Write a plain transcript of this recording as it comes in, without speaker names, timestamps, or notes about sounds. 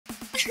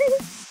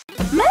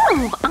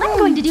Move! I'm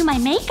going to do my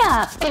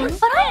makeup! But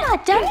I'm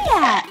not done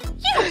yet!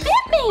 You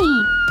bit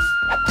me!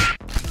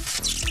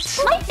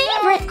 My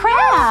favorite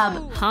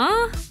crab!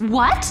 Huh?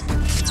 What?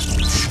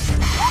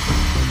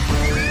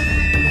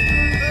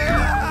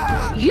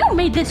 You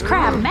made this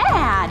crab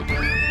mad!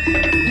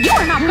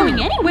 You're not going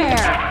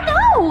anywhere!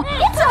 No!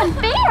 It's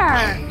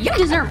unfair! You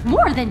deserve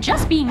more than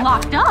just being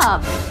locked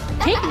up!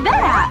 Take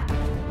that!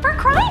 For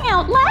crying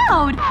out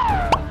loud!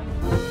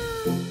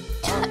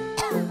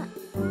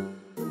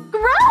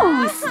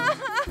 Gross!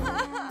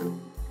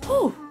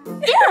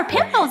 There are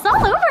pimples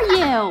all over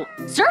you!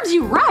 Serves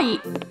you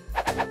right!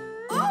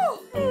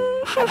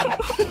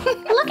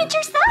 Look at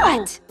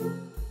yourself!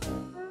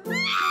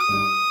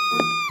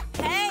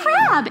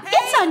 Crab,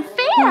 it's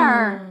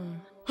unfair!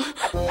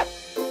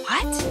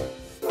 What?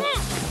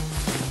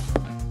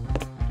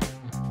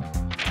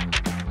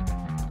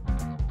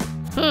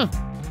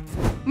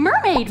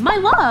 Mermaid, my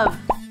love!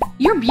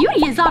 Your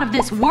beauty is out of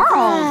this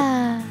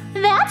world!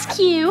 That's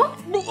cute!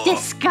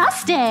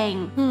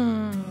 Disgusting!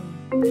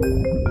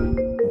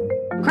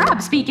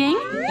 Crab speaking.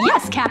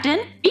 Yes,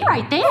 Captain. Be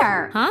right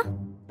there. Huh?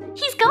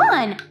 He's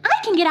gone!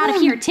 I can get out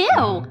of here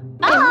too!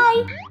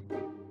 Bye!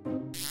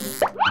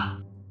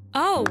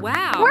 Oh,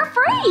 wow. We're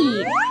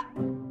free!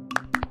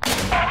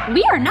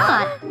 We are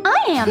not.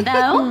 I am,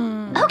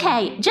 though.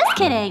 Okay, just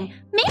kidding.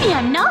 Maybe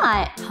I'm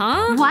not.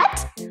 Huh?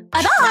 What?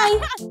 Bye-bye!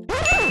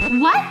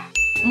 What?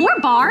 More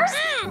bars?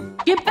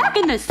 Get back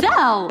in the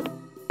cell!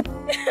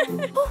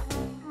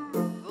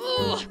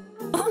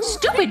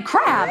 Stupid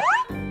crab!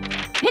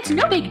 It's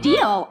no big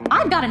deal.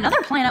 I've got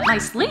another plan up my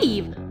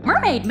sleeve.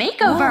 Mermaid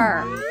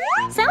Makeover!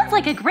 Sounds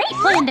like a great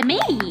plan to me.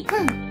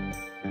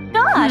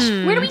 Gosh,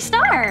 where do we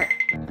start?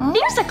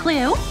 There's a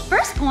clue.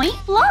 First point,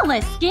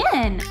 flawless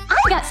skin.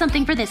 I've got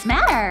something for this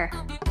matter.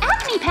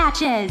 Acne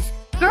patches.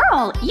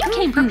 Girl, you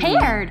came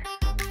prepared.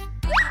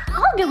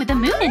 I'll go with the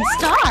moon and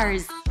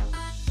stars.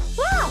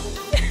 Wow.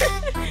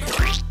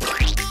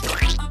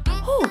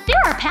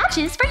 There are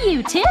patches for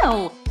you, too.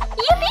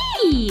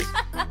 Yippee!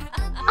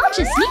 I'll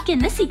just sneak in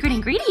the secret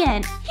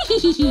ingredient.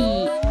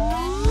 Hehehe.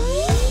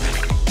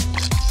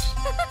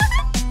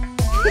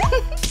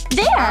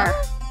 There!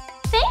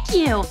 Thank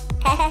you!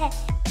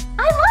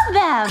 I love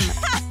them!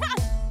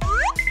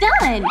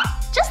 Done!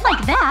 Just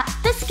like that,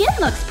 the skin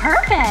looks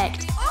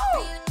perfect!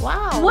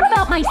 Wow. What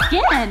about my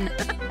skin?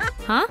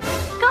 Huh?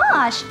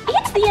 Gosh,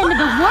 it's the end of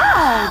the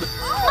world!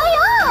 My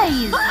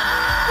eyes!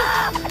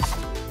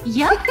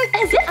 Yup,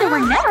 as if there were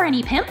never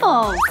any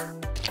pimples!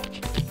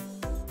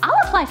 I'll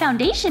apply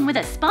foundation with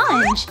a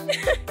sponge!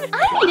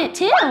 I need it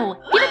too!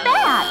 Give it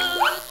back!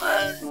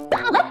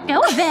 Let go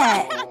of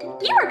it!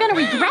 You are gonna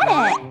regret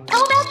it!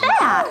 How about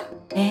that?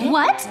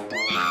 What?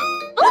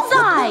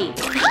 Bullseye!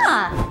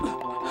 Huh!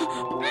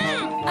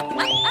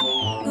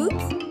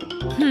 Oops.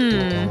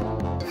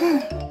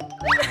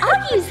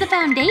 I'll use the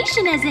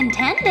foundation as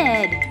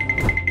intended!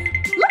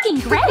 Looking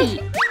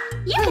great!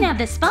 You can have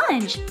the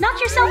sponge! Knock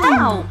yourself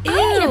out! I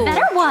need a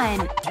better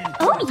one!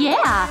 Oh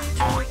yeah!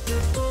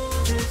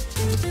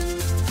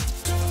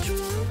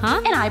 Huh?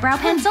 An eyebrow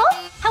pencil?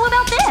 How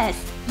about this?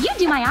 You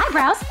do my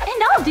eyebrows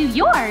and I'll do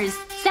yours!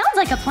 Sounds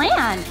like a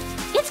plan!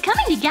 It's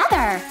coming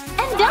together!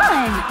 And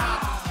done!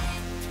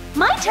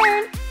 My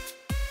turn!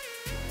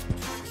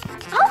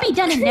 I'll be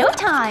done in no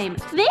time!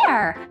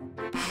 There!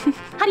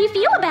 How do you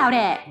feel about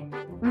it?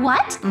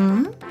 What?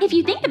 If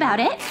you think about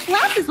it,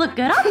 glasses look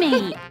good on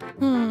me!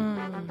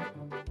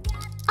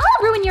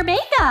 I'll ruin your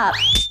makeup!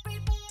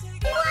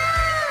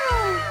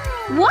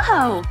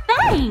 Whoa!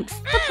 Thanks!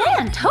 The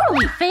plan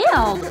totally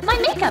failed! My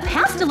makeup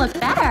has to look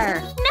better!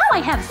 Now I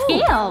have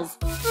scales!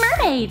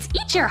 Mermaids,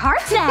 eat your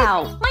hearts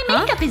out! My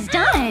makeup is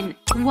done!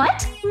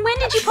 What? When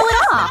did you pull it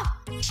off?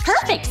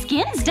 Perfect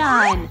skin's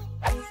done!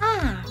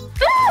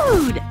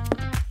 Food!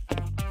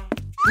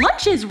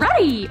 Lunch is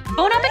ready!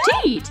 Bon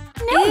appetit!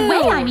 No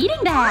way I'm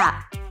eating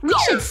that! We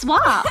should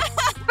swap!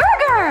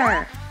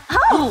 Burger!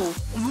 Oh!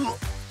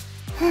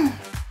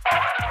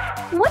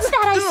 What's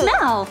that I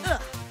smell?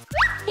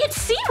 It's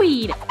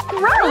seaweed!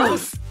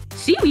 Gross!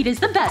 Seaweed is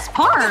the best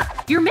part!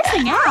 You're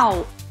missing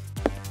out!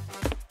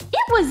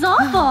 It was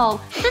awful!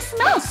 The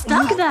smell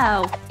stuck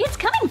though! It's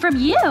coming from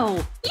you!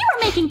 You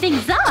are making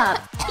things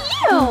up!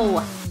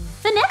 Ew!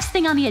 The next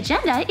thing on the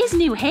agenda is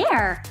new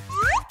hair!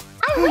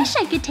 I wish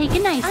I could take a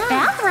nice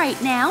bath right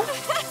now!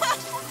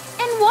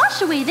 And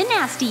wash away the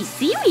nasty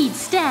seaweed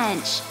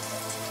stench!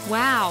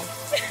 Wow.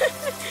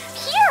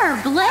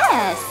 Pure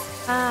bliss!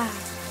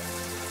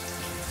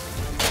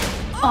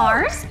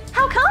 Bars?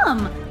 How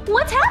come?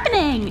 What's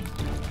happening?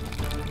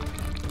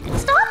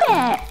 Stop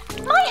it!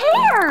 My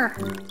hair!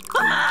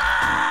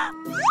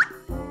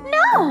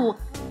 No!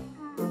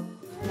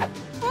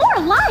 More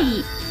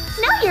light!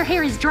 Now your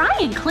hair is dry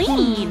and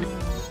clean!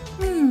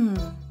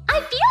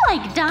 I feel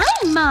like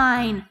dyeing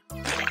mine!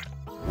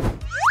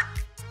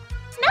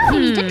 Now we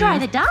need to dry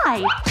the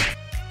dye!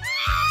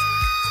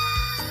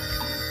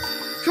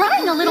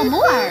 Drying a little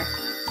more!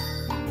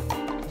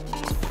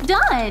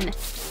 Done!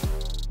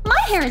 My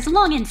hair is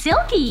long and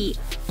silky!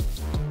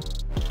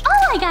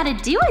 All I gotta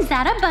do is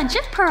add a bunch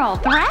of pearl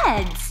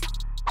threads.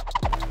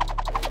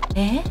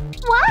 Eh?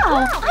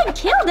 Wow, I'd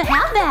kill to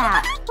have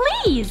that!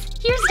 Please,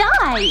 here's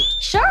dye.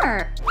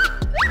 Sure.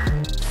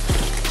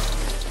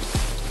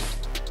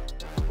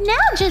 Now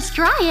just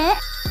try it.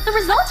 The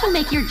results will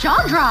make your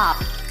jaw drop.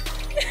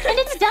 And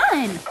it's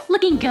done.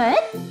 Looking good?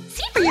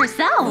 See for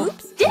yourself.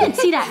 Oops. Didn't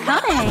see that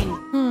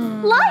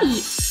coming.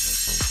 Light.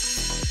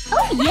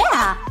 Oh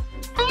yeah.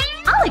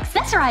 I'll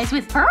accessorize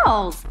with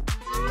pearls.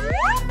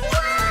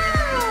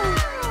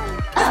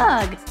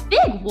 Ugh,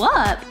 big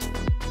whoop.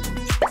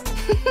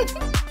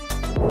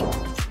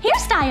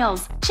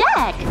 Hairstyles,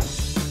 check.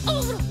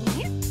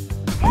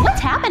 What's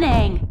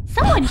happening?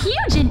 Someone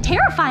huge and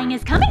terrifying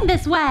is coming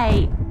this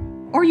way.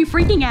 Are you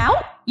freaking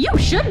out? You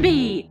should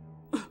be.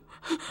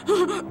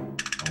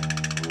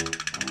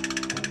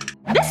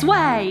 This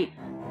way.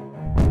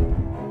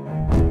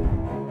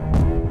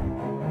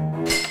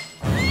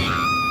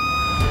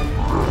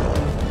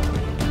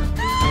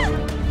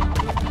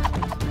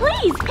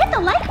 Please hit the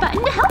like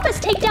button to help us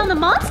take down the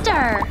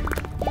monster.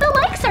 The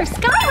likes are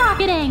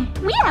skyrocketing.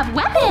 We have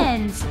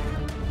weapons.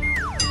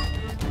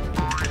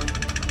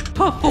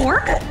 A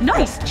fork?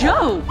 Nice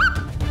joke.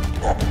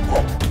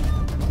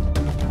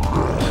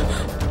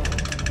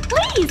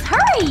 Please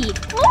hurry!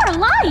 More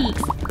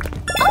likes!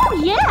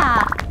 Oh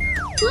yeah!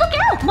 Look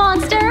out,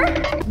 monster!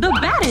 The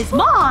bat is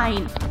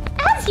mine!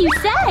 As you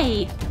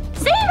say!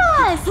 Save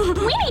us!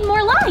 We need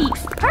more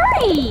likes!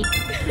 Hurry!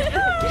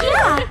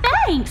 Yeah,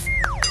 thanks!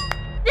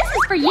 This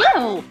is for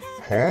you!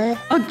 Huh?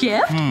 A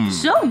gift?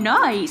 So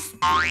nice!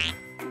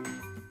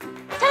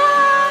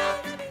 Ta-da!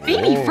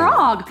 Baby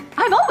frog!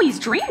 I've always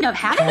dreamed of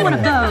having one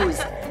of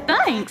those!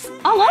 Thanks!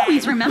 I'll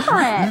always remember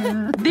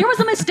it! There was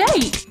a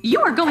mistake!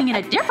 You are going in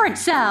a different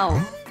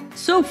cell!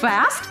 So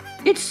fast?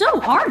 It's so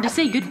hard to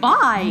say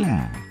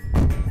goodbye!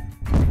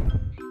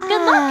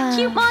 Good luck,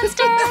 cute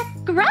monster!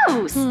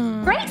 Gross!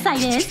 Bright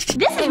side is,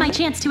 this is my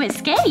chance to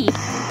escape!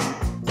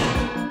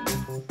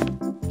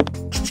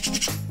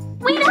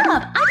 Wait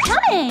up! I'm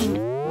coming!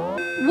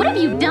 What have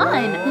you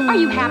done? Are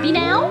you happy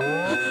now?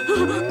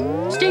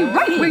 Stay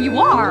right where you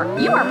are!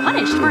 You are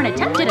punished for an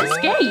attempted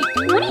escape!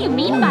 What do you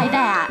mean by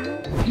that?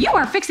 You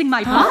are fixing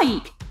my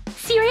bike!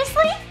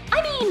 Seriously?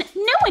 I mean,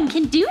 no one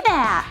can do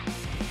that!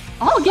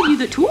 I'll give you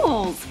the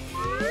tools!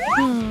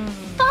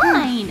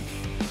 Fine!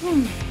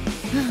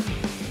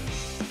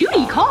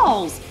 Duty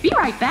calls! Be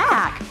right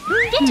back!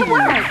 Get to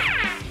work!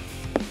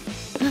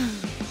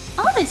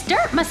 All this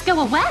dirt must go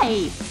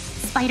away!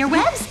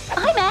 Spiderwebs?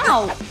 I'm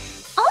out!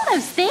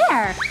 Almost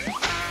there!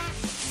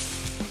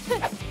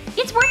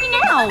 It's working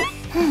out!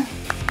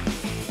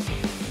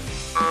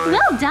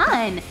 Well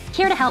done!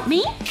 Care to help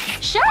me?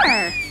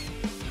 Sure!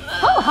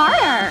 Pull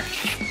harder!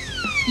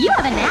 You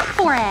have a knack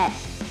for it!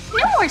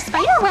 No more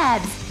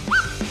spiderwebs!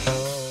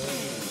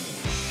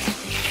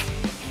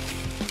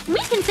 We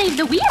can save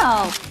the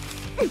wheel!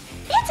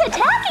 It's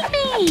attacking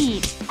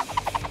me!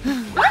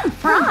 I'm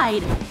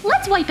fried!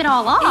 Let's wipe it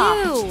all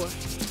off! Ew!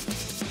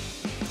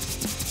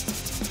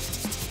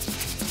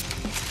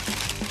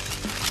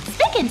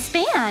 Spick and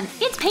span!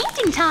 It's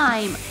painting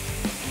time!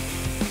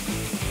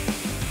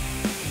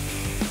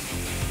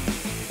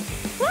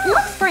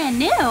 Looks brand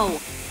new!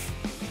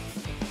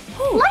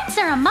 Lights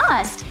are a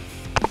must!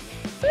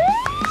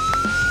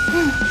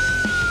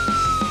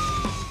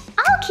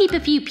 I'll keep a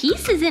few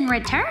pieces in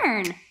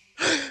return.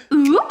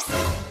 Oops!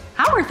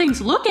 How are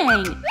things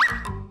looking?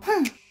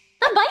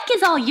 The bike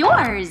is all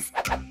yours.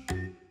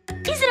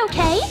 Is it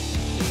okay?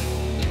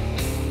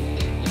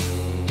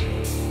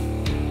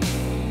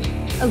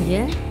 Oh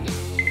yeah?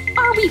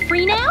 Are we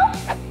free now?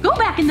 Go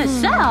back in the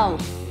cell.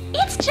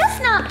 It's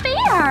just not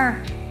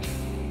fair.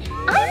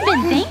 I've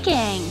been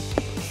thinking.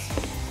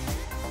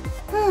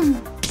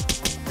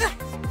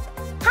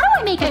 How do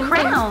I make a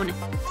crown?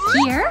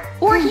 Here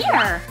or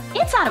here?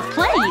 It's out of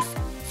place.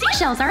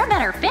 Seashells are a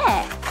better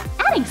fit.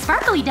 Adding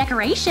sparkly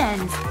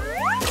decorations.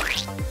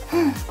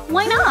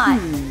 Why not?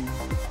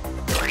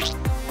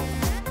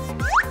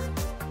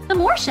 The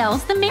more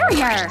shells, the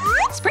merrier.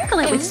 Sprinkle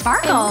it with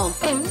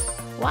sparkles.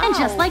 Wow. And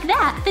just like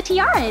that, the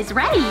tiara is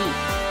ready.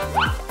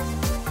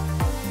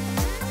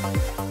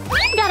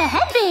 We've got a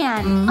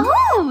headband!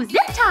 Oh,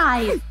 zip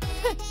ties!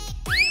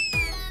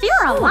 There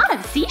are a lot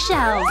of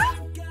seashells.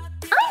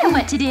 I know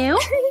what to do.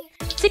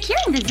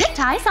 Securing the zip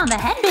ties on the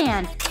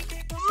headband.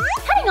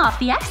 Cutting off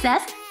the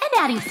excess and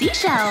adding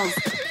seashells.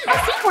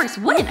 A seahorse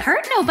wouldn't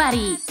hurt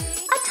nobody.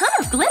 A ton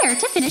of glitter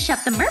to finish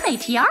up the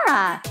mermaid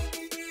tiara.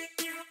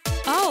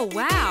 Oh,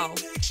 wow.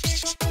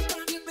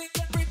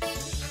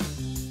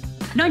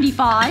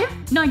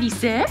 95?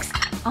 96?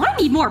 I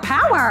need more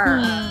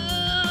power!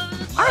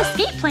 Our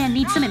escape plan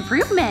needs some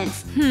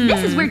improvements.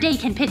 This is where Day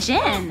can pitch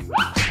in.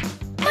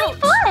 My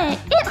foot!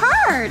 It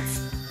hurts!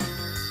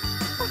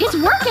 It's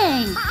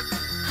working!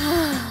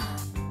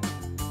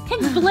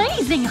 It's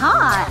blazing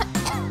hot!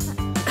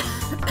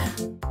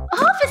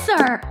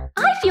 Officer!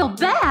 I feel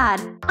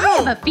bad! I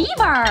have a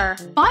fever!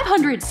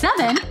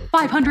 507?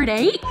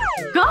 508?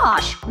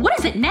 Gosh, what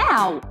is it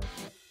now?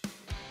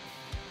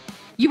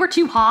 You were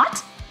too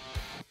hot?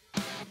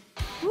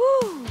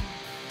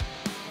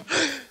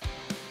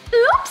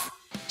 Oops!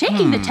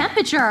 Taking the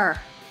temperature.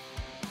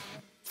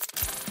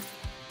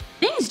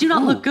 Things do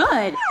not look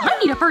good. I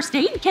need a first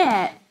aid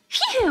kit.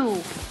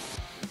 Phew!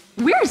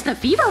 Where's the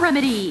fever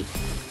remedy?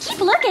 Keep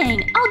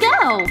looking. I'll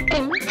go.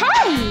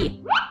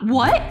 Hey!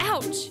 What?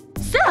 Ouch!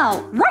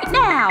 Sell! Right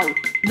now!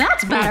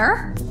 That's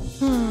better.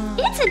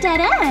 It's a dead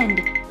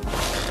end.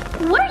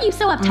 What are you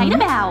so uptight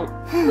about?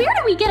 Where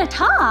do we get a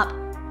top?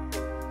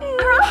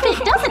 Our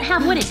outfit doesn't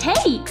have what it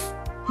takes.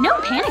 No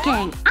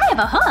panicking. I have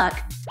a hook.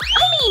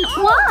 I mean,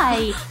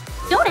 why?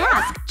 Don't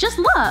ask. Just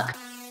look.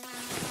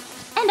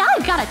 And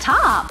I've got a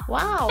top.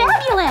 Wow.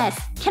 Fabulous!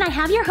 Can I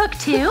have your hook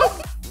too?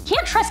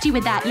 Can't trust you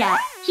with that yet.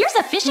 Here's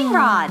a fishing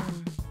rod.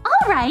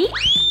 All right.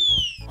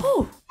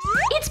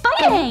 It's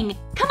biting.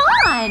 Come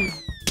on.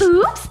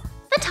 Oops.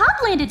 The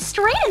top landed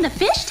straight in the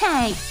fish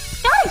tank.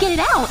 Gotta get it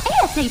out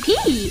ASAP.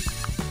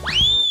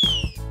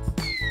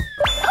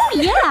 Oh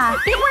yeah,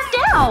 it worked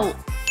out.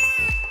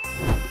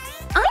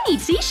 I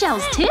need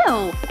seashells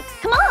too.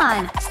 Come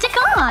on, stick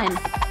on.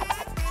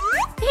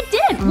 It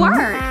did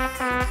work.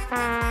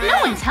 No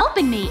one's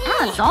helping me,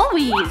 as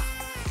always.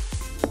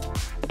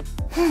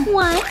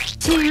 1,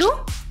 2,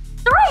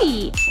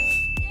 3.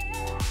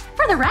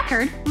 For the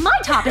record, my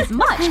top is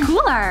much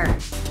cooler.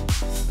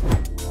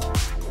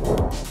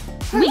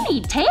 We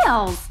need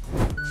tails.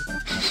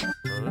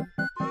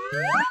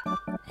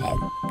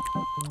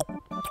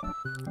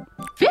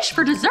 Fish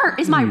for dessert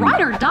is my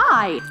ride or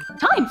die.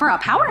 Time for a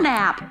power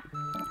nap.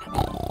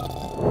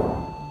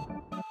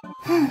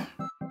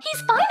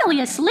 He's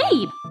finally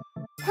asleep.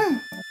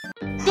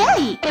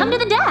 Daddy, come to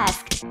the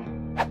desk.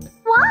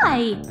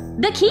 Why?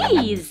 The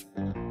keys.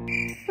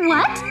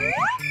 What?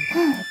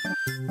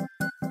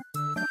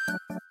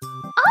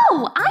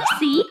 Oh, I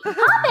see.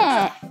 Pop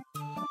it.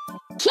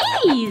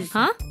 Keys.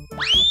 Huh?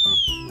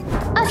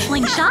 A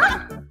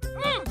slingshot?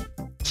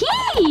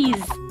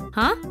 Keys.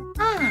 Huh?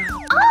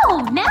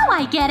 Oh, now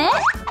I get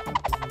it.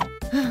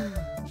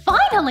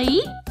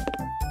 Finally.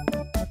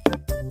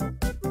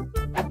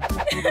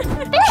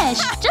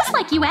 Fish, just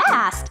like you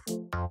asked.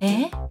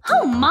 Eh?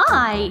 Oh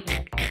my!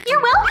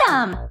 You're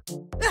welcome!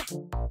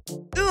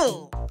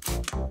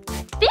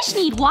 Fish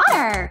need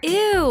water!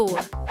 Ew!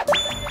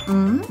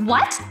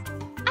 What?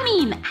 I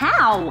mean,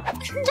 how?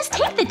 Just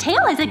take the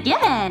tail as a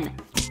given!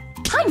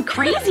 I'm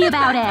crazy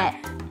about it!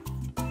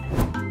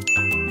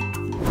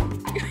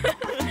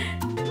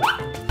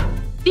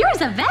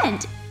 There's a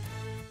vent!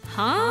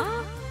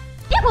 Huh?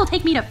 It will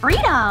take me to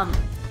freedom!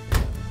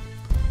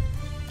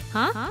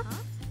 Huh?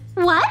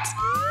 What?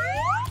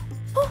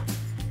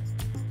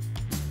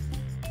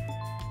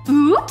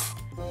 Oops!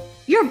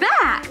 You're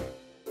back!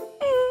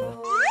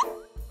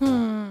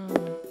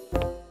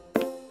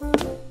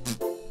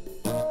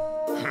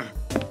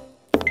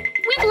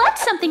 We've left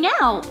something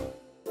out!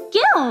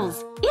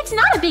 Gills! It's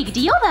not a big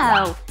deal,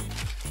 though!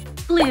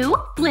 Glue,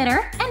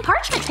 glitter, and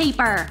parchment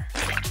paper!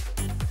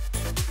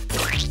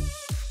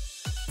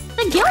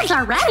 The gills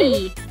are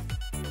ready!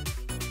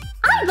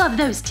 I love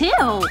those too!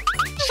 Sure,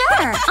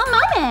 a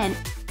moment!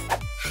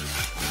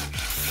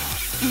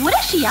 What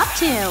is she up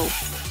to?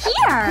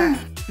 Here!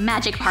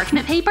 Magic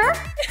parchment paper?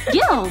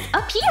 Gills,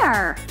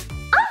 appear!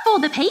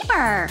 Unfold the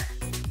paper!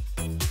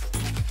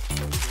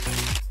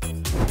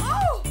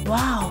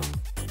 Wow.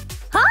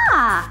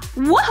 Ah!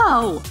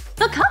 Whoa!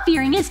 The cuff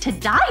earring is to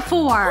die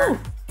for!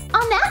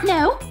 On that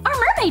note, our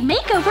mermaid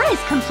makeover is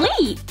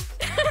complete!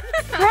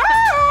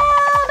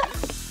 Crab!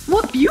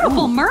 What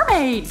beautiful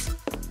mermaids!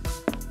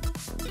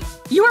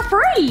 You're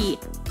free!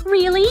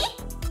 Really?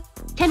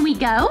 Can we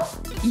go?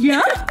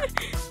 Yeah?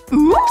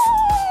 Oops!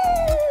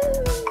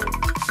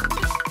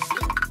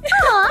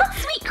 Aw,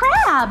 sweet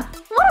crab!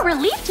 What a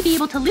relief to be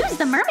able to lose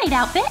the mermaid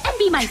outfit and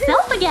be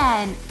myself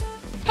again!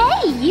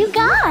 Hey, you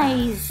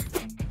guys!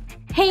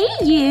 Hey,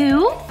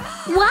 you!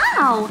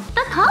 Wow!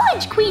 The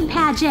College Queen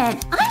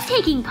pageant! I'm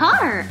taking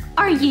part!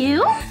 Are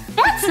you?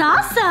 That's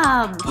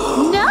awesome!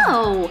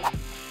 No!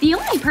 The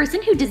only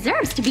person who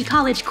deserves to be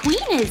College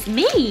Queen is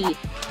me!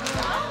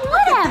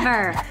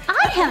 Whatever!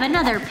 I have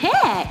another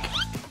pick!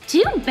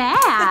 Too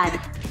bad!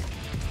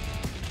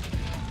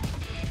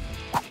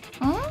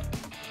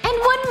 And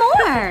one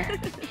more!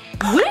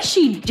 What is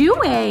she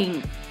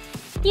doing?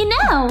 You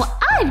know,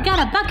 I've got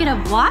a bucket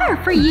of water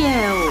for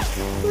you!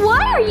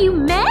 Why are you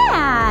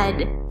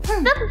mad?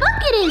 The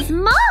bucket is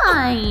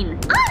mine!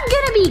 I'm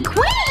gonna be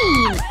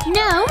queen!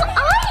 No,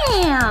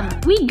 I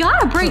am! We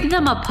gotta break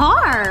them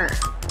apart!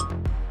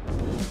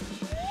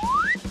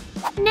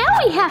 Now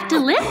we have to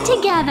live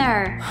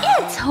together!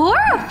 It's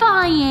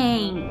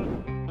horrifying!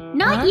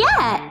 Not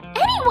yet!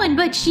 Anyone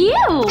but you!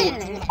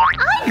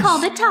 I call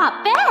the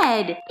top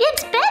bed!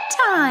 It's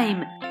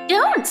bedtime!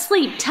 Don't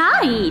sleep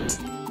tight!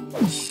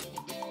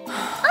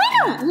 I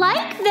don't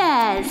like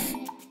this!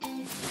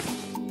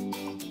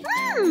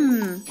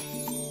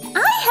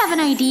 I have an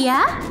idea!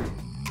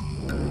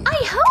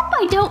 I hope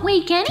I don't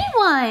wake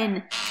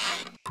anyone!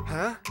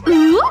 Huh?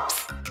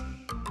 Oops!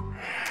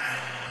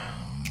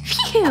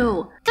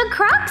 Phew! The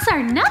Crocs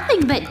are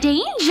nothing but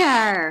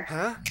danger!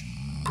 Huh?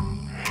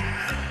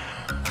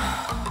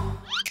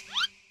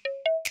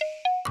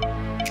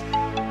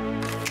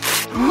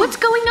 What's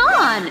going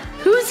on?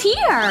 Who's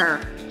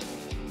here?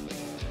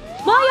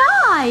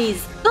 My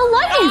eyes! The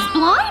light is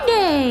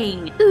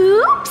blinding!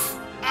 Oops!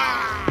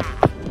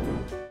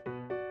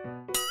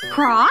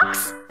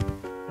 Crocs?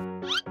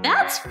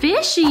 That's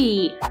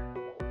fishy!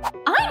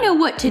 I know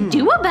what to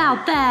do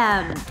about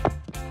them!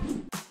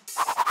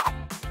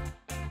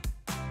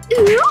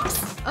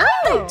 Oops!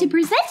 I'd like to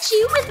present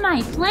you with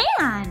my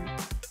plan!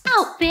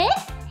 Outfit,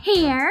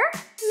 hair,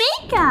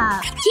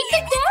 makeup! Keep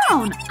it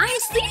down! I'm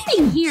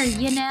sleeping here,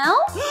 you know?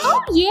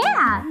 Oh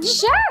yeah,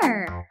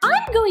 sure!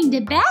 I'm going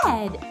to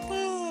bed!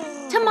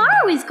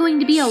 Tomorrow is going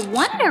to be a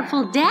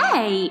wonderful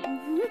day!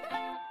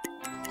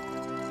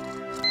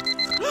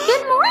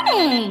 Good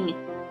morning!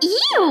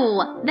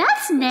 Ew!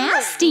 That's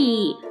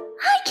nasty!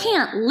 I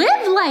can't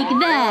live like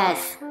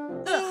this!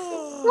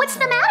 What's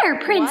the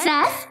matter,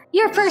 princess?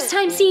 Your first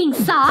time seeing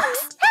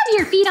socks? Have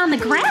your feet on the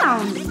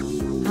ground!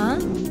 Huh?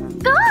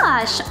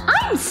 Gosh,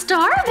 I'm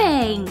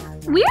starving!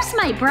 Where's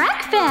my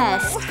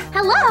breakfast?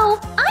 Hello?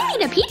 I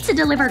need a pizza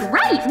delivered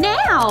right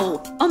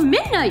now! A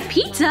midnight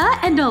pizza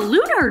and a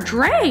lunar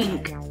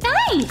drink!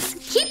 Thanks!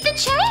 Keep the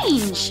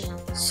change!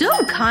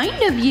 So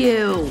kind of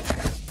you!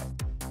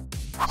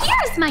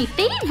 Here's my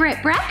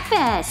favorite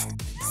breakfast!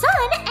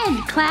 Sun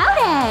and cloud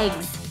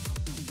eggs!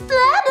 Blah,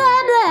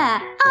 blah,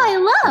 blah!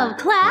 I love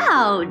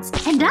clouds!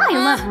 And I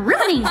love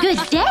ruining good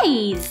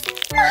days!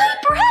 My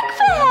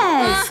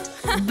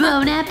breakfast!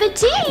 Bon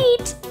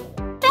appetit!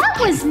 That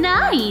was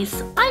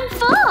nice! I'm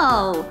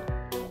full!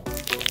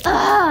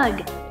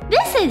 Ugh!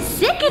 This is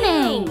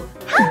sickening!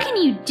 How can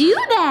you do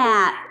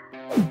that?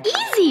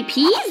 Easy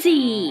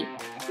peasy!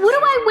 What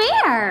do I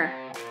wear?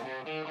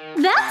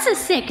 That's a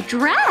sick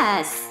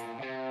dress!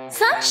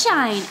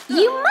 Sunshine,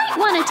 you might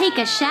want to take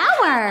a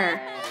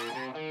shower!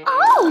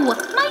 Oh!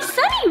 My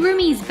Sunny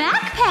Roomie's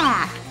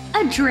backpack!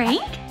 A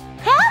drink?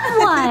 Have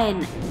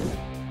one!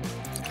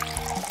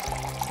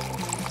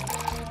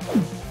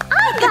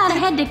 I gotta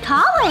head to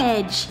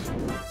college!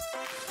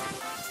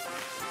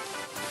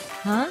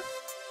 Huh?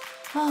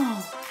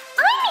 Oh,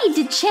 I need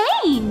to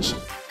change!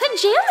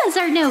 Pajamas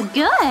are no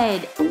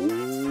good!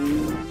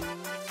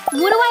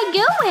 What do I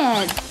go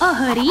with? A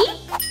hoodie?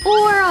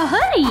 Or a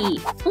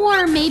hoodie?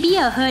 Or maybe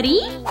a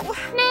hoodie?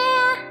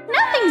 Nah,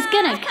 nothing's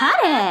gonna cut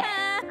it!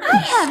 I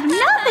have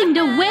nothing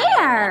to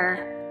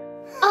wear!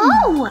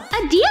 Oh,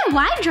 a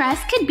DIY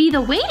dress could be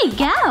the way to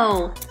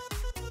go!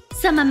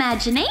 Some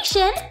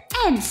imagination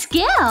and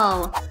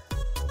skill!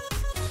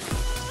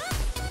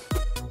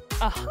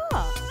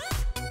 Aha!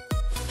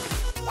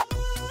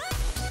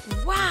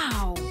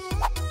 Wow!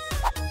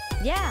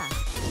 Yeah!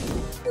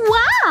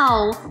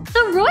 Wow!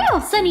 The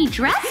Royal Sunny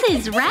dress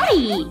is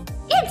ready!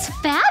 It's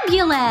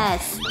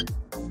fabulous!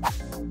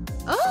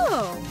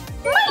 Oh!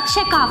 Might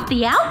check off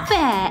the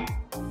outfit!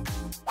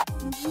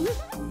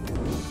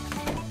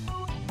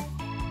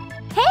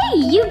 Hey,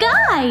 you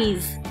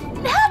guys!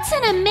 That's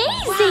an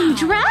amazing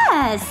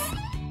dress!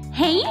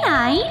 Hey,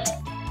 Knight!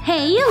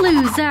 Hey,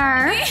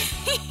 loser!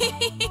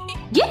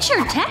 Get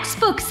your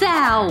textbooks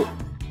out!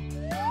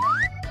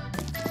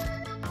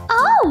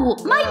 Oh,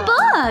 my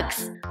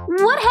books!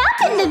 What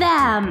happened to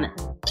them?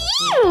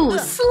 Ew,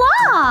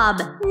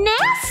 slob!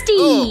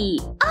 Nasty!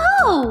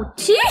 Oh,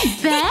 too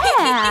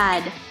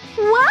bad!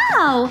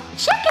 Wow,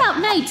 check out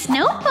Knight's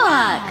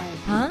notebook!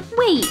 Huh?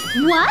 Wait,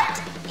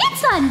 what?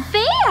 It's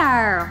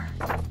unfair!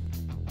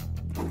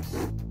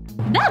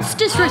 That's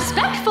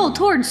disrespectful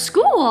towards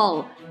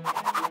school!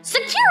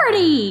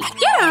 Security!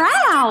 Get her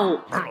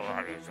out!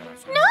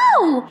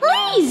 No!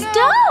 Please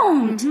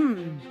don't!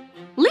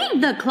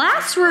 Leave the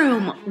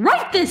classroom!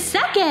 Right this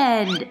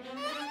second!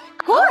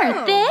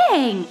 Poor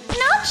thing!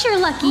 Not your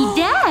lucky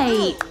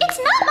day! It's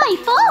not my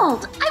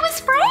fault! I was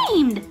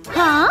framed!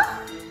 Huh?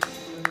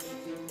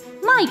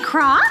 My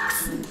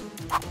Crocs?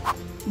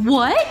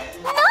 What?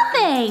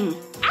 Nothing!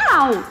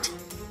 Out!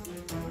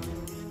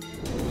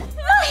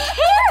 My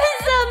hair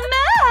is a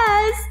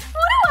mess!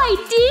 What do I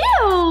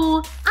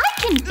do? I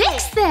can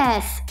fix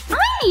this!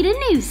 I need a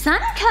new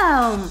sun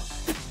comb!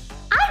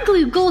 I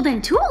glue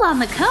golden tulle on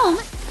the comb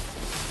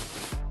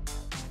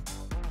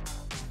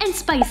and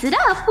spice it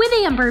up with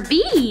amber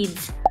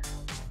beads.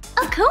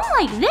 A comb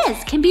like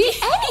this can be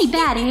any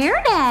bad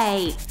hair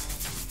day.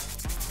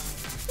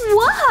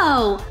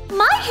 Whoa!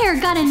 My hair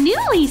got a new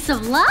lease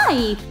of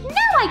life!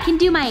 Now I can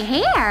do my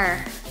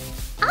hair!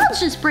 I'll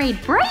just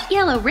braid bright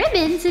yellow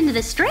ribbons into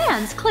the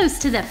strands close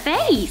to the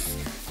face.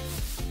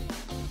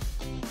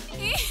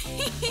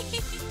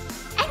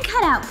 And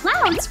cut out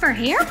clouds for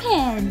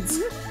hairpins.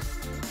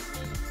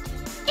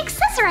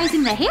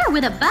 Accessorizing the hair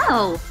with a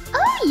bow.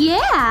 Oh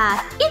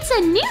yeah! It's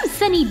a new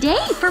sunny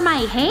day for my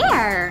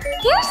hair!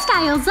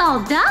 Hairstyle's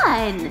all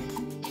done!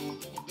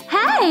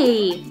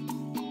 Hey!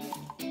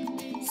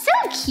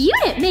 So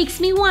cute it makes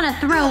me want to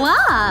throw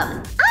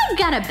up! I've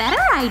got a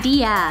better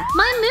idea!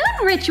 My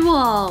moon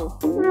ritual!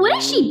 What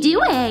is she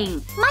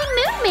doing? My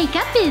moon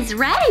makeup is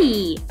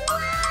ready!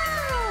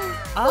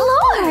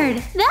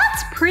 Lord!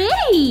 That's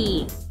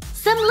pretty!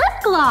 Some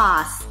lip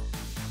gloss!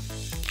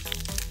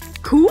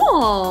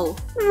 Cool!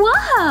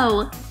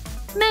 Whoa!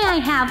 May I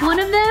have one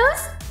of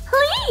those?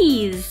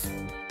 Please!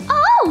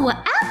 Oh,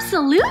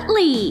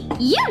 absolutely!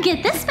 You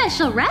get the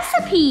special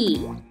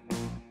recipe!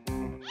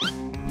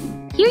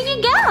 Here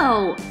you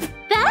go!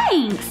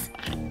 Thanks!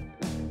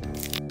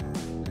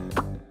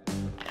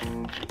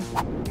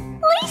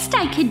 Least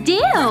I could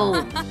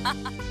do!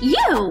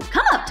 You,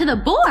 come up to the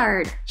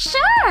board!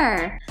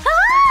 Sure!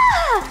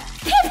 Ah!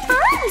 It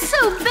burns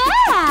so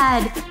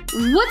bad!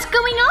 What's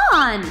going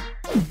on?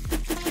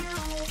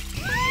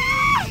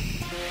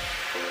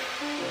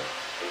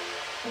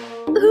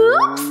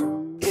 Oops!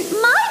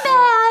 My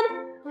bad!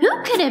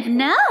 Who could have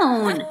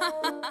known?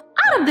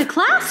 Out of the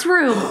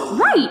classroom!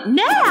 Right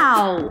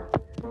now!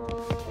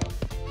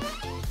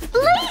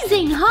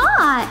 Blazing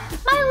hot!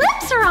 My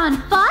lips are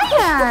on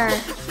fire!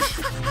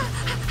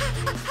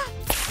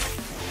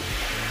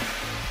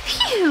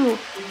 Phew!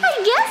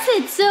 I guess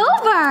it's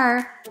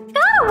over!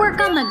 Gotta work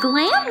on the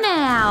glam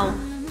now!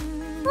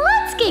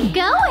 Let's get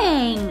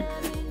going!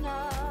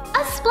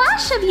 A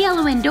splash of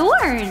yellow and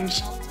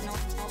orange!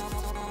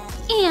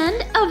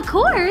 And, of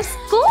course,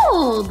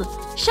 gold!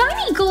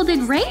 Shiny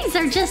golden rays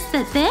are just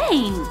the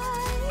thing!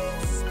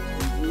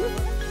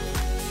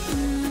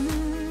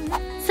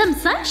 Some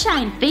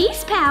sunshine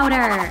face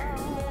powder!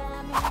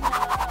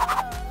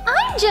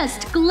 I'm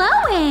just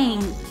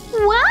glowing!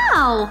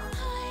 Wow!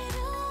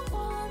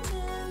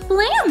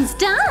 Glam's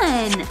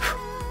done!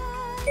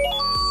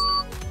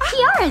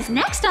 Tiara's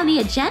next on the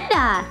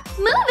agenda!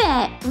 Move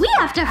it! We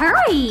have to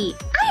hurry!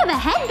 I have a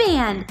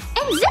headband!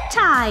 And zip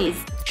ties!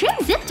 Trim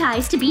zip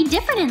ties to be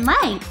different in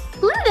length.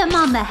 Glue them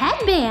on the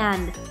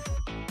headband.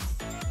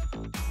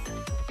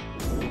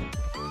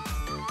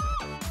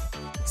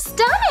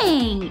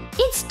 Stunning!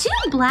 It's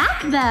too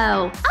black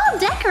though. I'll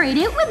decorate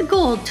it with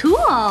gold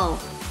tulle.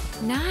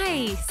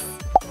 Nice!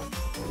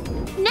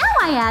 Now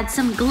I add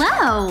some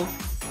glow.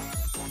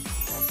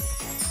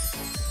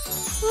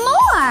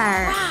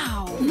 More!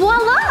 Wow!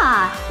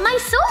 Voila! My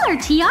solar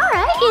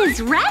tiara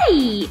is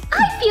ready!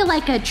 I feel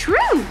like a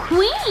true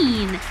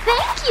queen!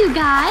 Thank you,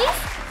 guys!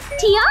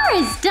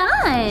 Tiara's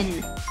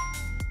done!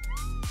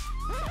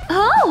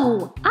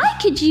 Oh! I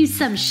could use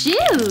some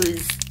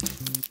shoes!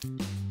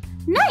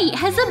 Night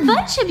has a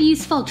bunch of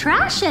useful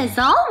trash as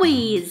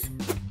always!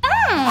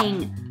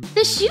 Bang!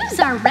 The shoes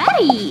are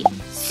ready!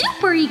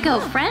 Super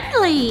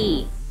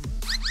eco-friendly!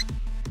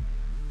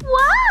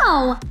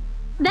 Wow!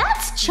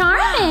 That's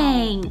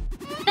charming!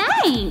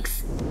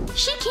 Thanks!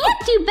 She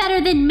can't do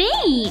better than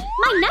me!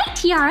 My night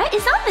tiara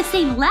is on the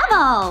same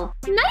level!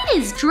 Night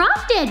is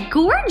drop-dead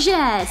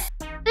gorgeous!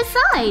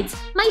 Besides,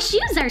 my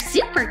shoes are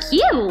super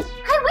cute!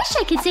 I wish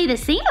I could say the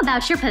same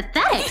about your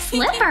pathetic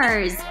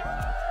slippers!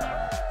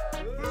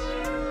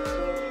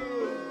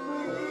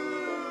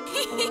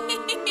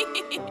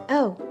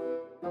 Oh.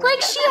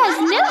 Like she has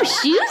no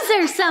shoes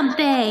or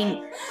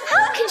something!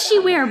 How can she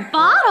wear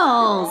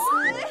bottles?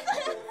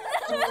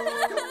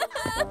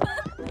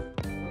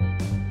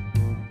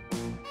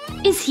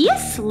 Is he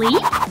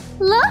asleep?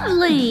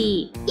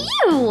 Lovely!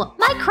 Ew!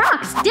 My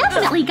Crocs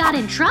definitely got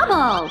in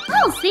trouble!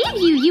 I'll save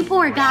you, you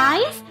poor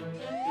guys!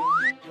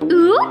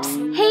 Oops!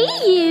 Hey,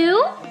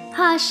 you!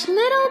 Hush,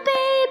 little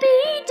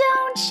baby,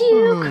 don't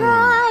you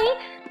cry.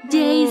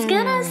 Day's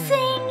gonna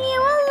sing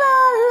you a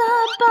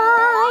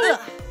lullaby.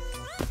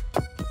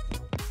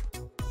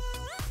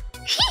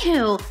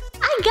 Phew!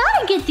 I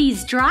gotta get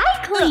these dry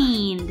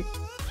cleaned.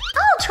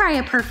 I'll try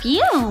a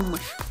perfume.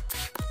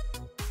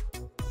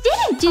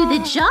 Didn't do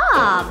the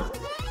job.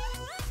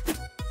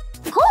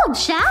 Cold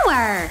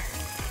shower.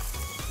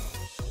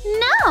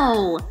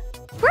 No!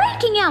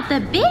 Breaking out the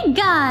big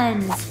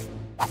guns.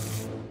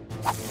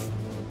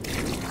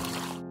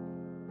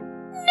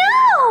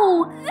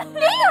 No!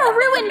 They are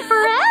ruined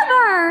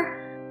forever!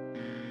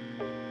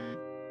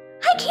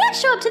 I can't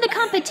show up to the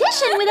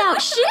competition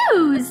without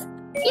shoes!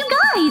 You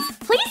guys,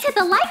 please hit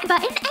the like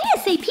button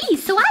ASAP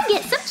so I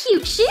get some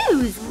cute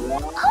shoes!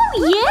 Oh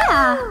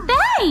yeah!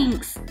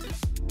 Thanks!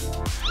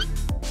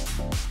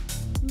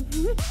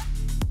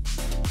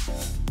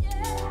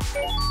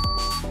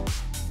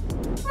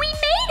 We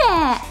made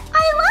it!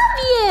 I love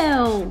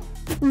you!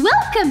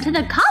 Welcome to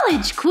the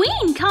College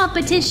Queen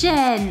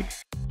competition!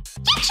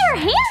 Get your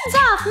hands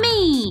off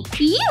me!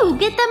 You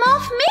get them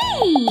off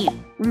me!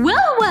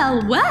 Well,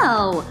 well,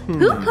 well!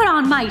 Who put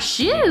on my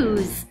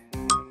shoes?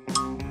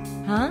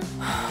 Huh?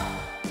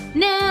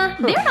 Nah,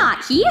 they're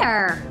not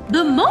here.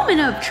 The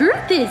moment of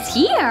truth is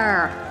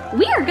here.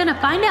 We are gonna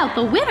find out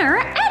the winner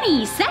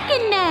any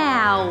second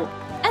now.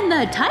 And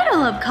the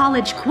title of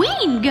College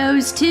Queen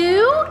goes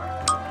to…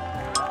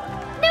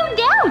 No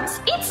doubts,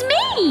 it's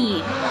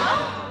me!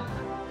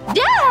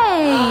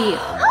 Day!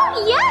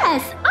 Oh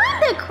yes, I'm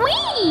the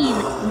queen!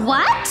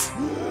 What?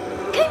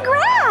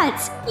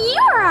 Congrats!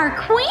 You're our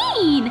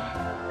queen!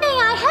 May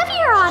I have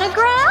your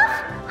autograph?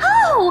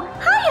 Oh,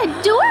 I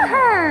adore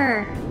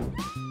her!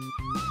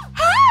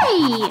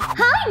 Hey!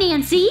 Hi,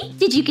 Nancy!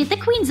 Did you get the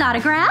queen's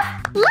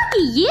autograph?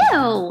 Lucky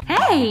you!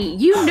 Hey,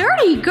 you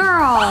nerdy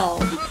girl!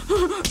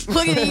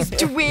 Look at these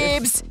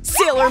dweebs!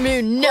 Sailor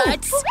Moon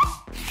nuts!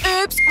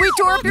 Oops, we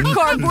tore up your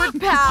cardboard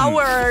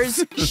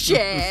powers!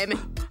 Shame!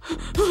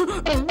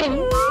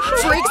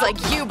 Freaks like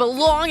like you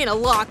belong in a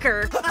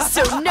locker,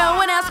 so no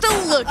one has to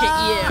look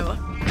at you.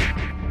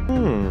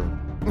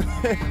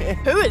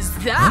 Who is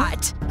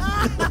that?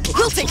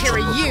 We'll take care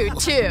of you,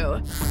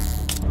 too.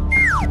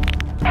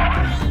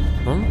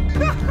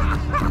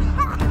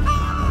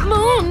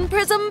 Moon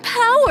Prism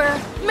Power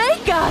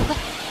Makeup!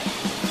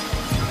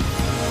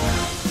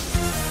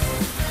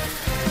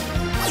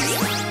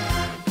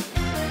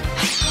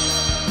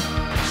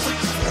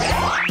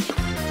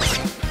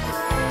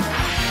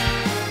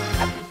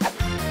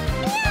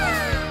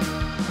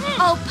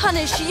 I'll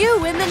punish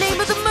you in the name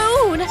of the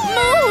moon!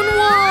 Moon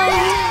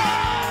Wand!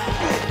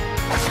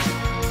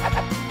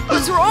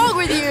 What's wrong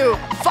with you?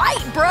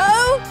 Fight,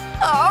 bro!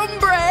 I'm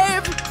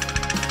brave!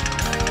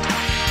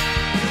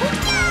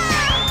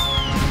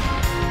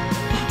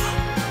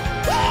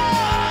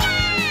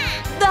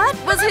 That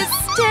was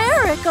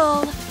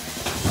hysterical!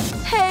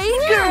 Hey,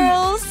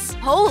 girls!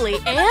 Holy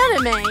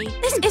anime!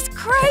 This is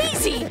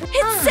crazy!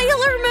 It's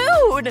Sailor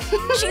Moon!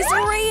 She's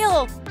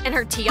real! And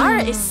her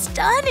tiara is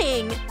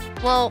stunning!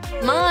 Well,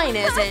 mine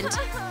isn't.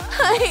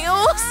 I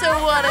also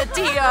want a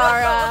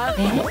tiara!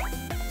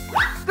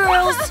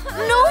 Girls,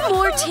 no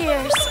more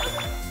tears!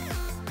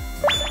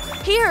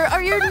 Here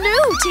are your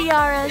new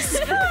tiaras!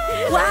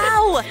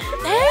 Wow!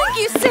 Thank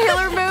you,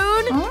 Sailor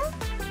Moon!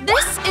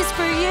 This is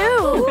for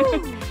you!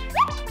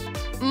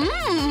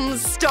 Mmm,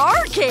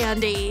 star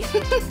candy!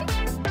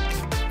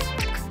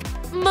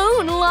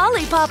 Moon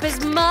Lollipop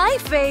is my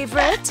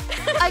favorite!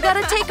 I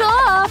gotta take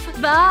off!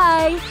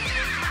 Bye!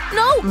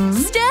 No,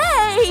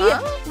 stay!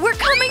 We're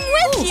coming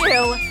with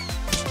you!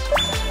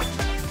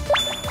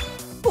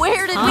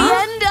 Where did we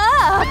end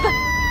up?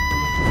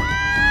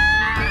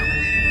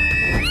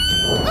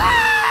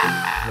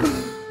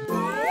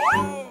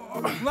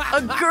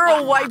 A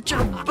girl wiped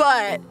your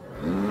butt!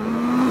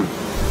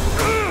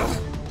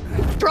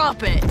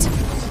 Drop it!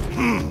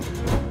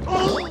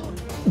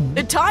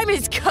 The time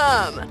has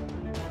come!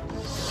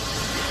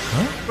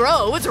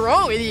 Bro, what's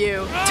wrong with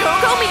you?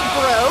 Don't call me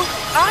bro!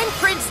 I'm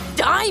Prince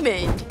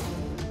Diamond!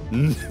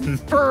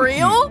 For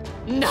real?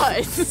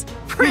 Nuts!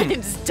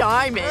 Prince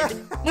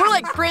Diamond! More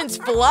like Prince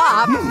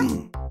Flop!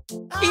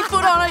 He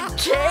put on a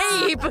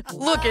cape!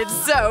 Looking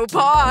so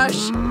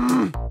posh!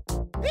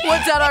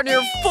 What's that on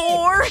your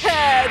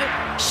forehead?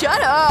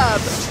 Shut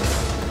up!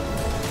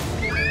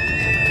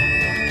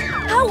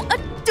 How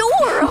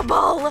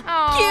adorable!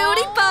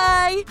 Cutie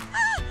pie!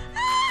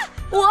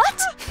 What?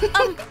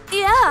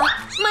 Yeah,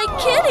 my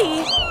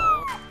kitty!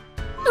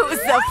 Who's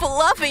the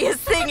fluffiest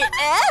thing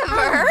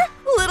ever?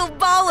 Little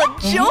ball of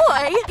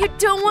joy! You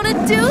don't want to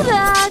do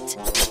that!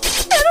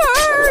 It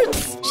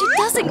hurts! She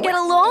doesn't get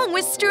along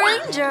with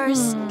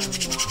strangers.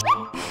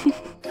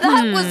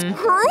 That was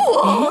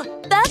cruel!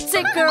 That's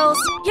it, girls.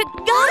 You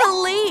gotta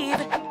leave.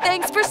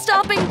 Thanks for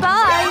stopping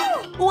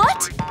by.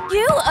 What?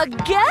 You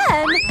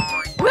again?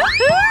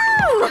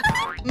 Woohoo!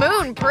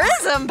 Moon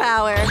Prism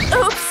Power.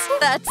 Oops,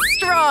 that's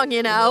strong,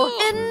 you know.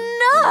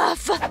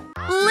 Enough!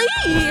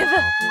 Leave!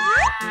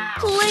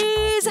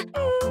 Please!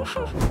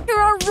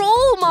 You're our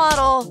role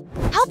model!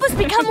 Help us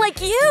become like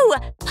you!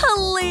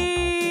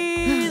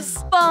 Please!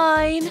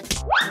 Fine.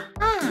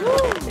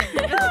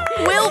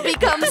 We'll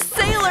become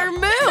Sailor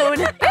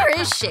Moon! Where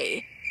is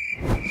she?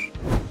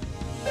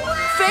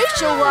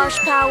 Facial wash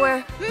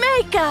power!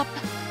 Makeup!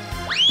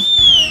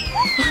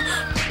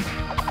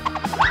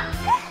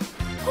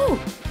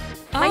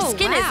 My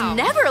skin has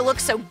never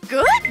looked so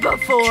good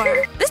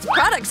before! This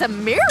product's a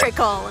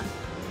miracle!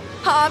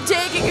 I'm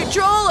taking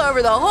control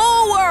over the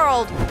whole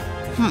world!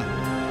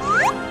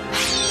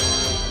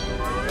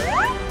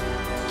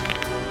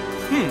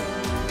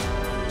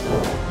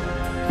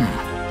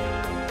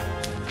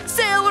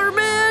 Sailor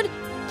Moon!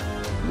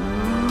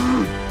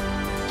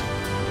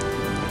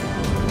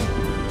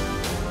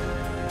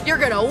 You're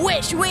gonna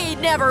wish we'd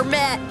never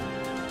met!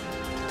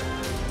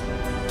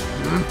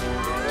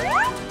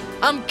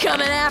 I'm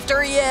coming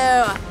after you!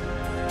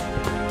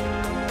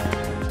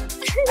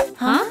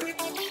 Huh?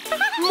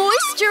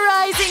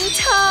 Moisturizing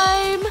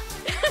time!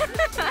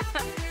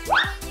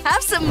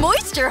 Have some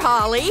moisture,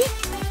 Holly!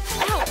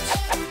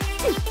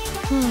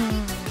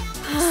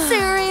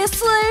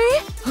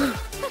 Seriously?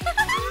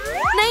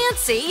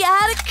 Nancy, you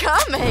had it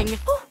coming!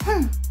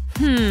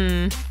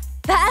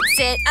 That's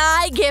it,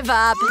 I give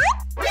up!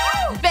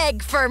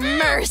 Beg for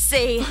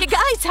mercy! You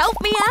guys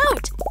help me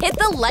out! Hit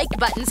the like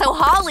button so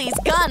Holly's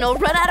gun will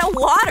run out of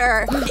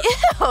water!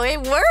 Ew,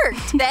 it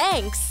worked!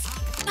 Thanks!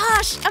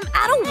 Gosh, I'm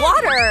out of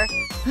water!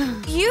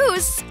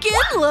 Use skin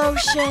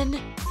lotion!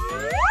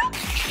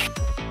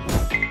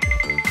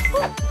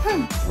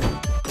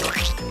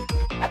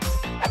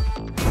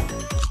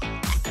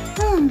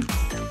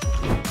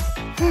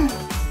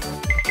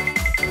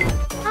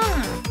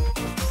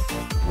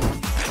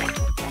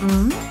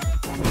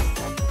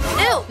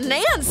 Ew,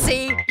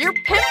 Nancy! Your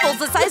pimple's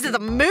the size of the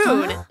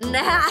moon!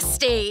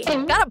 Nasty!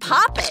 Gotta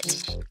pop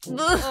it!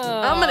 Ugh,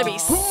 I'm gonna be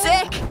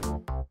sick!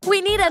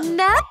 We need a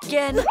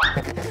napkin!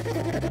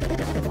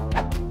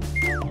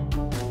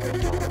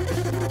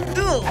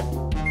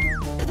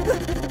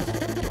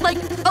 Like,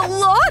 a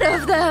lot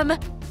of them!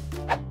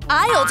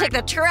 I'll take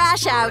the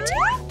trash out.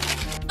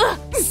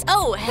 Ugh,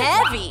 so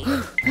heavy.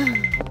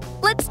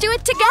 Let's do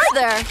it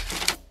together.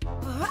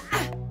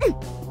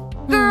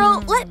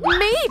 Girl, let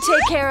me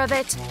take care of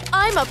it.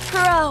 I'm a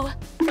pro.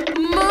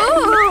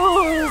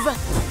 Move!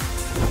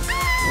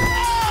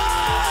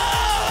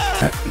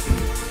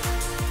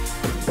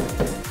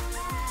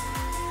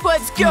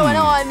 What's going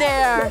on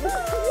there?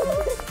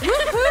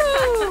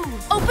 Woohoo!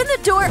 Open the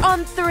door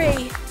on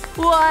 3.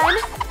 1,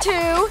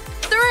 2,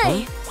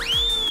 3.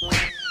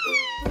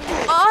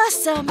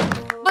 Awesome!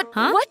 But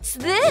what's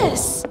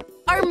this?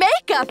 Our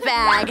makeup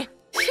bag!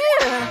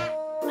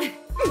 Phew.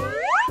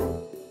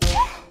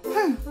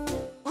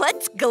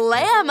 Let's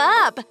glam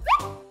up!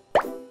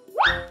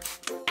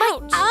 My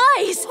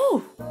eyes!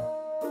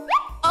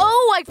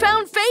 Oh, I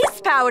found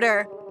face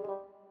powder!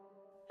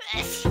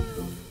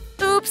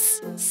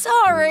 Oops,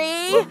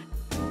 sorry!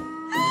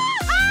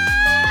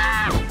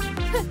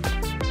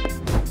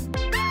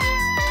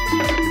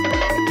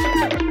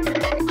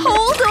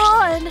 Hold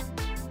on!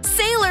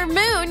 Sailor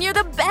Moon, you're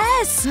the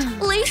best!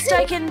 Least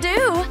I can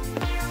do.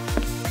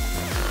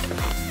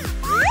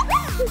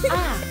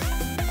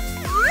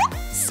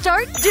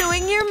 Start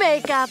doing your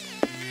makeup.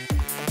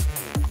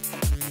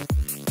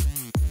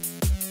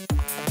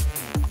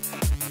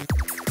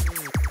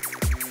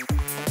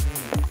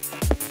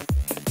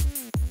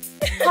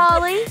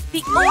 Holly,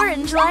 the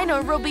orange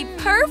liner will be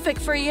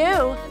perfect for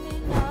you.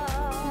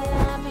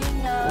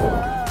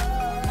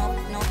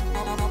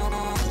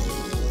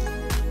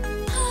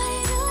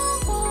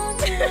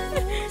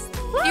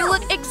 You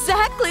look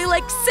exactly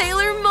like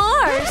Sailor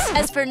Mars.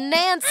 As for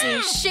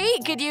Nancy, she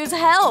could use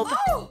help.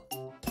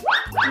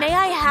 May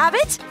I have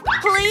it?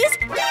 Please?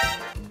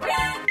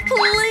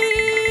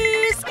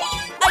 Please?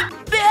 I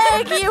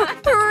beg you,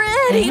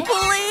 pretty,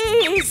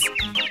 please!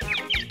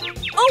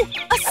 Oh,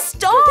 a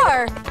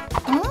star!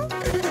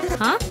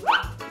 Huh?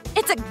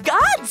 It's a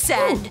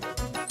godsend!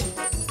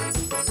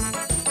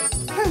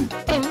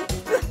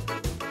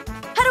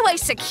 How do I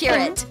secure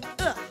it?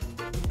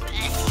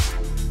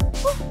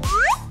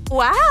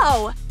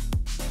 Wow!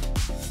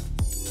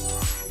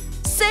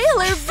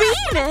 Sailor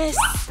Venus!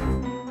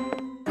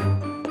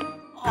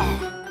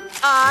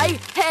 I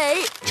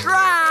hate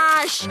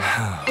trash!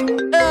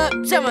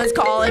 Someone's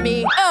calling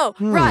me. Oh,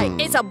 right,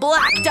 it's a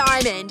black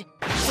diamond.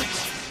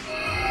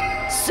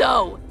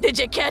 So, did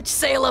you catch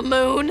Sailor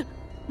Moon?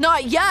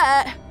 Not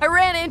yet. I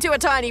ran into a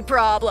tiny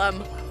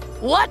problem.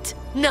 What?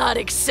 Not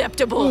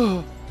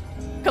acceptable.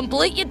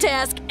 Complete your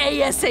task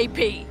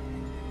ASAP.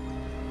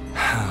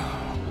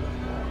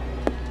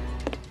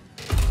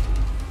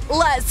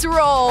 Let's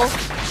roll.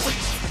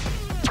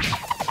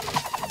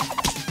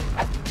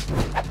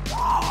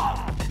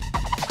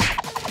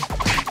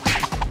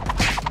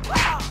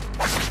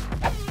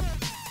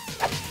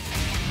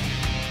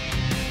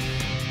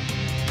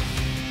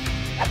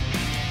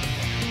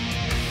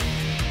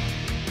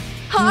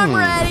 I'm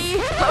ready.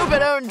 Hope I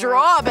don't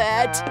drop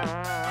it.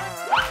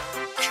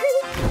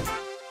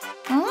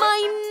 My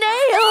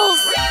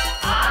nails!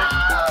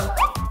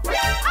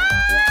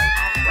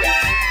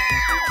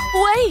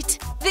 Wait,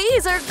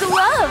 these are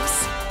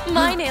gloves.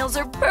 My nails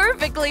are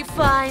perfectly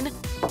fine.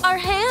 Our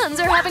hands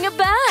are having a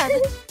bath.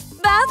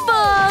 Bath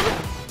bomb!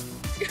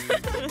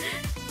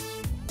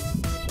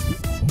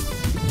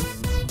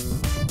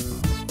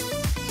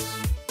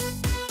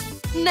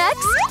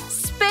 Next,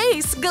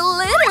 space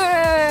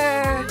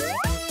glitter!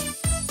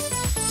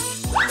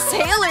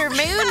 Sailor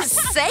Moon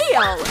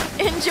sail!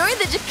 Enjoy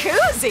the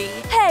jacuzzi!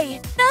 Hey,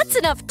 that's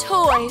enough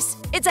toys.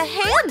 It's a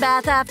hand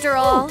bath after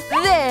all.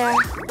 There.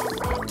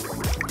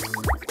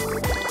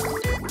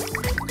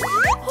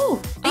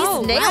 These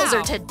nails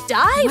are to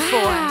die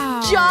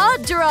for.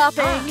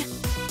 Jaw-dropping.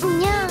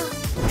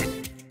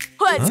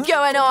 What's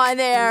going on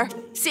there?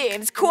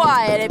 Seems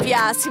quiet if you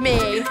ask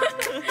me.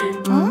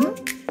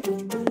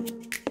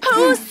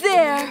 Who's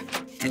there?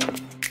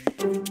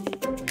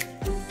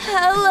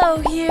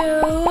 Hello, you.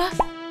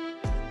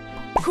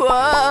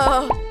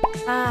 Whoa.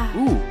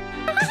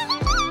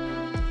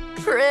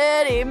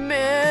 Pretty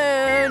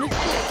moon.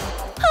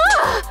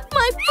 Ah,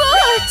 my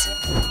foot!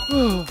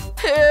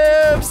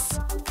 Oops.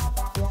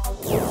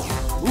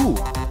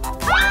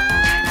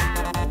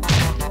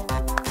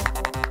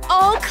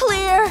 All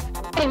clear.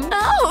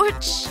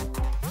 Ouch.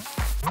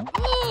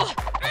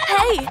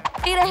 Hey,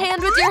 need a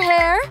hand with your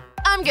hair?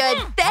 I'm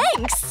good,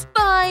 thanks.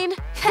 Fine.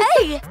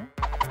 Hey.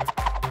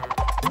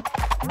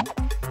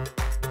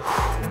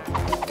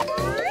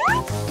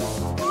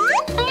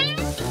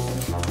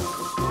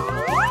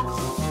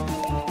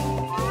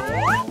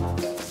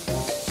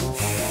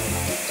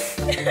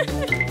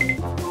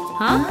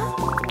 Huh?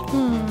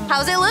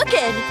 How's it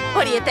looking?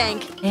 What do you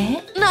think?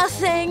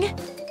 Nothing.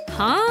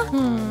 Huh?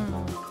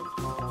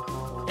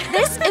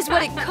 This is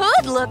what it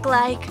could look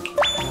like.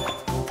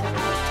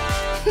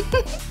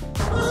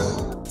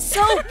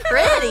 So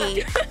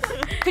pretty.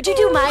 Could you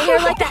do my hair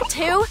like that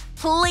too,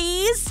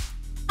 please?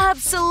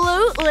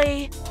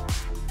 Absolutely.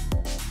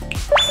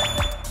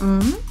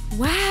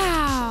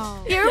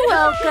 Wow. You're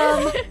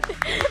welcome.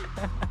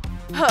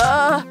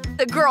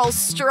 The girl's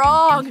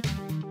strong.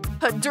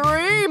 A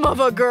dream of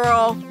a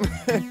girl.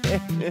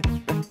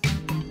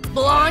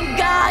 Blonde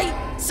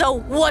guy? So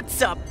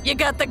what's up? You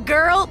got the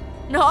girl?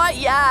 Not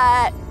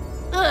yet.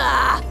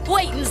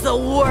 Waiting's the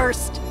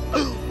worst.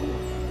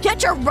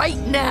 Get her right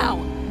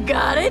now.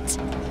 Got it?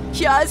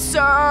 Yes,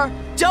 sir.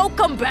 Don't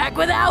come back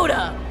without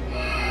her.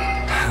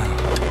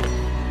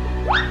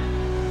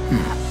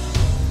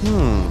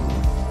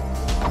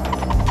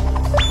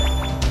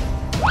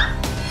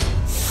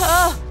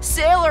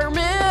 Sailor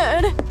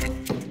Moon.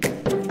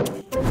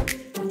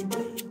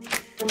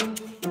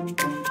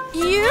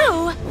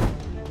 You?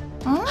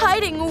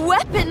 Hiding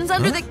weapons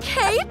under the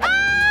cape?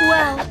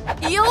 Well,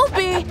 you'll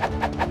be…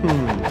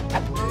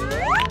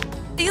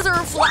 These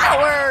are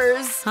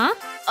flowers. Huh?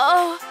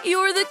 Oh,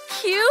 you're the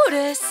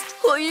cutest.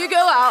 Will you go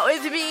out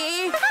with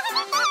me?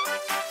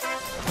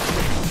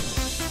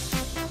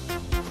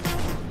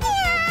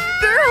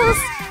 Girls!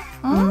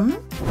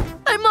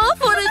 I'm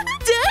off on a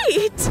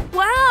date!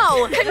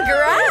 Wow,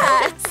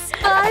 congrats!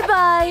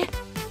 Bye-bye.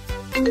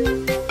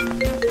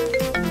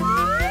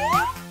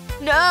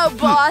 No,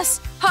 boss.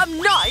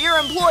 I'm not your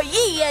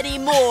employee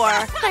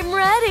anymore. I'm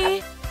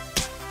ready.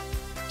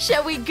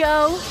 Shall we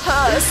go?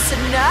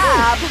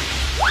 Snap.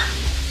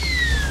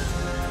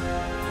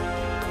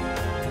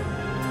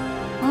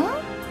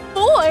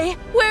 Boy,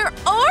 where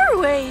are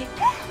we?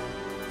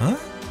 Huh?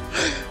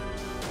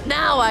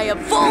 Now I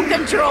have full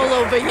control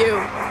over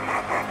you.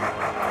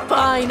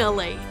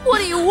 Finally. What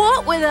do you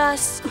want with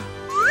us?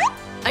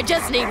 I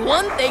just need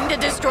one thing to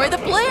destroy the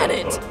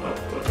planet.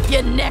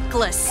 Your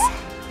necklace.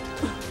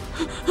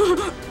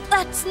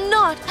 That's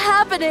not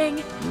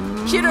happening.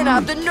 You don't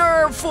have the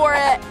nerve for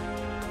it.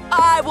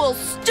 I will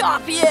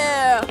stop you.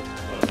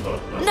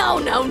 No,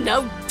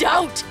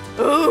 don't.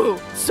 Ooh,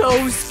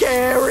 so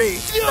scary.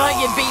 Thought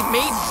you'd beat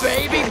me,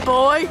 baby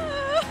boy?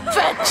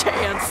 Fat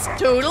chance.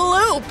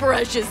 Toodaloo,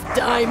 precious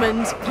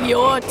diamond.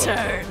 Your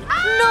turn.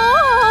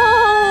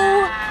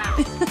 No!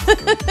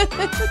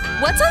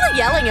 What's all the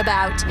yelling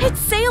about? It's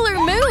Sailor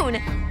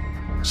Moon.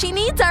 She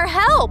needs our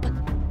help.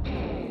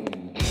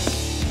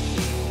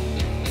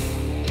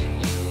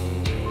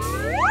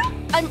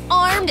 I'm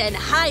armed and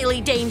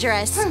highly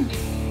dangerous.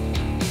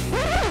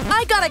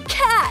 I got a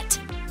cat.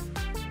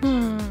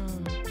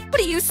 What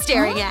are you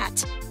staring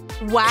at?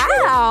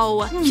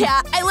 Wow.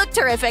 Yeah, I look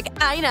terrific,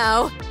 I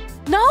know.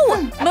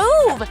 No,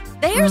 move!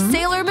 There's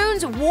Sailor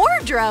Moon's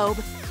wardrobe.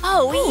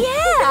 Oh,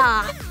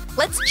 yeah!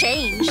 Let's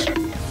change.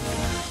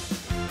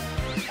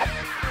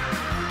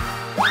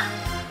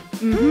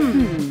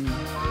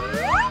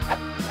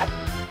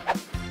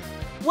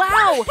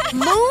 Wow,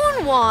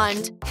 moon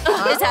wand!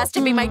 This has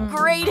to be my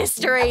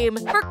greatest dream.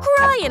 For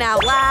crying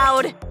out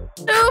loud.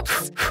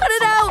 Oops, cut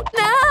it out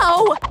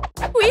now!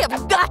 We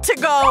have got to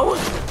go!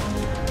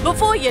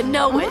 Before you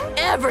know it,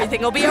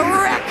 everything will be a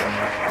wreck!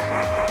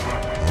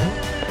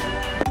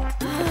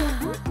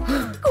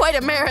 Quite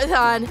a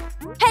marathon.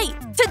 Hey,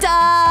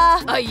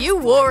 ta-da! Are you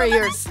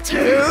warriors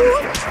too?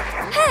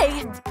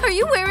 Hey, are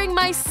you wearing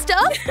my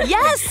stuff?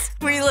 Yes!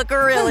 We look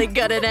really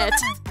good in it.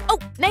 Oh,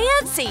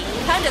 Nancy!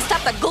 Time to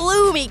stop the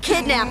gloomy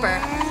kidnapper.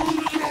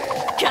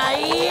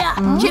 Kaya!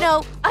 You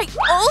know, I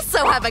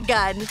also have a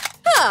gun.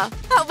 Huh,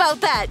 how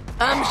about that?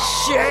 I'm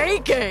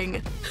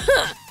shaking.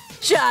 Huh,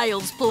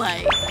 child's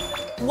play.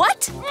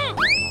 What?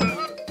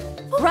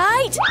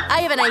 Right,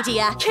 I have an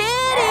idea. Kitty!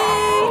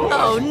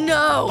 Oh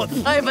no,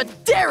 I have a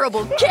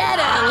terrible cat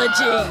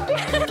allergy.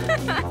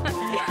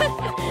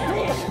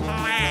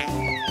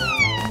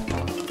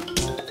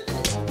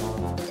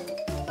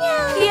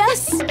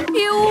 Yes,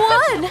 you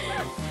won!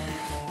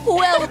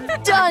 Well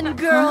done,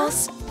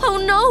 girls. Oh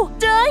no,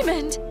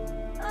 Diamond!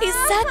 He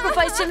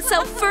sacrificed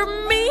himself for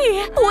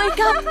me! Wake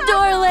up,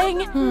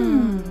 darling!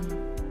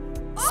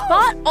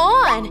 Spot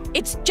on!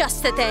 It's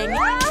just the thing.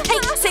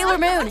 Hey, Sailor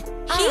Moon!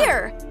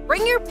 Here!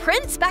 Bring your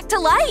prince back to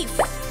life!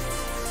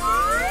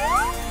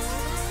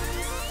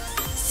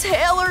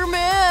 Sailor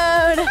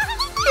Moon!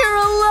 You're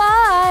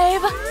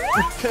alive!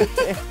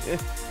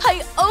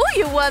 I owe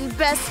you one,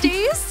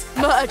 besties!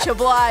 Much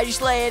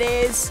obliged,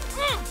 ladies!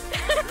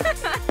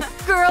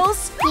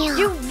 Girls,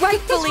 you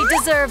rightfully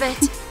deserve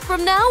it!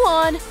 From now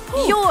on,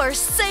 you're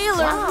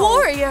Sailor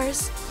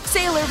Warriors!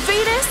 Sailor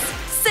Venus,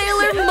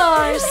 Sailor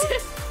Mars!